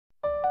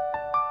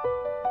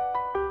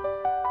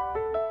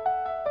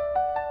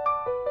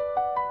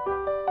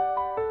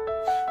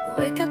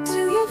Wake up to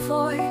your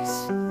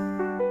voice,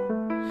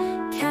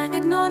 can't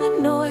ignore the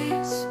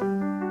noise.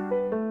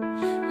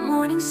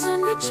 Morning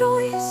sun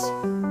rejoice,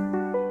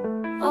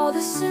 all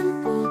the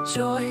simple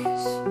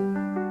joys.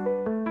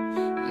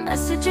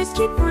 Messages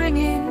keep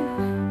ringing,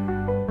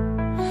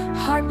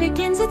 heart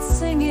begins its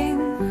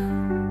singing.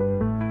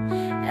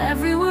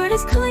 Every word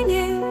is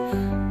clinging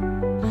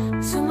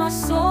to my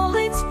soul,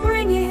 it's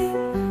bringing.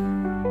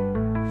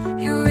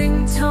 Your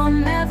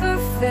ringtone never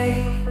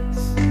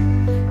fades,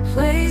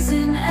 plays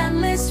in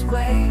endless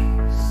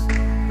ways,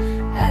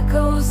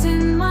 echoes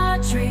in my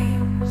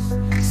dreams.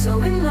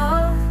 So in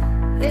love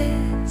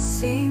it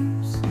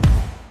seems.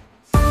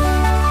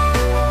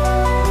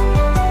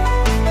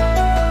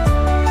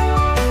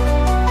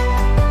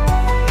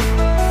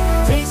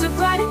 Days are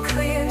bright and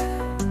clear,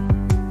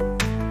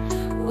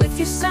 with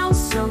your sound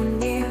so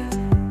near.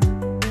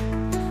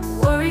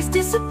 Worries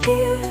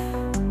disappear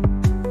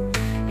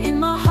in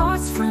my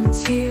heart's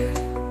frontier.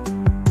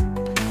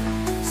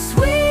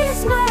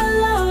 Sweetest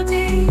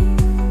melody,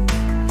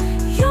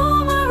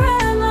 you're my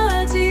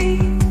remedy.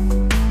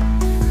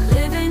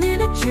 Living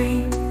in a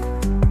dream,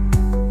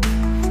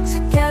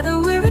 together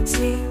we're a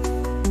team.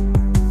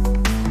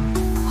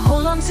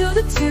 Hold on to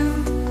the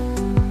tune,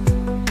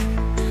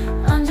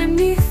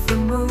 underneath the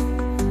moon.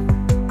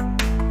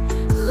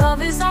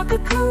 Love is our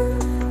cocoon,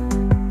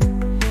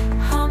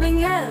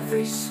 humming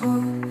every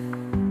swoon.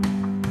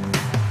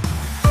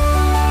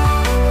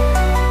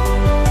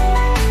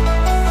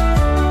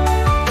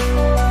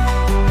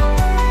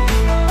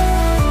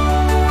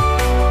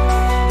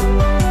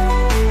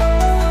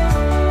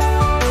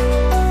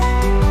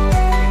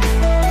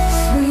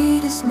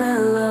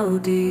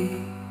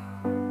 Melody,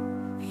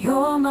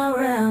 you're my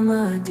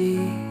remedy.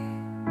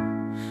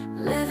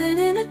 Living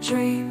in a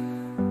dream,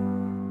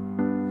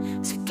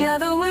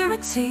 together we're a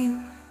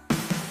team.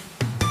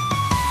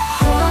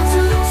 Hold on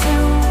to the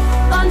tune,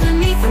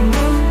 underneath the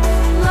moon.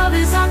 Love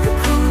is our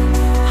cocoon,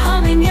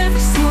 humming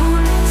every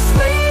swoon.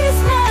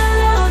 Sweetest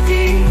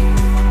melody,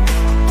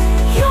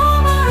 you're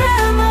my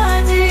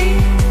remedy.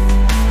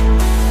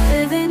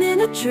 Living in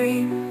a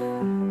dream,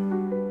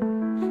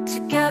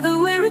 together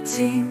we're a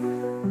team.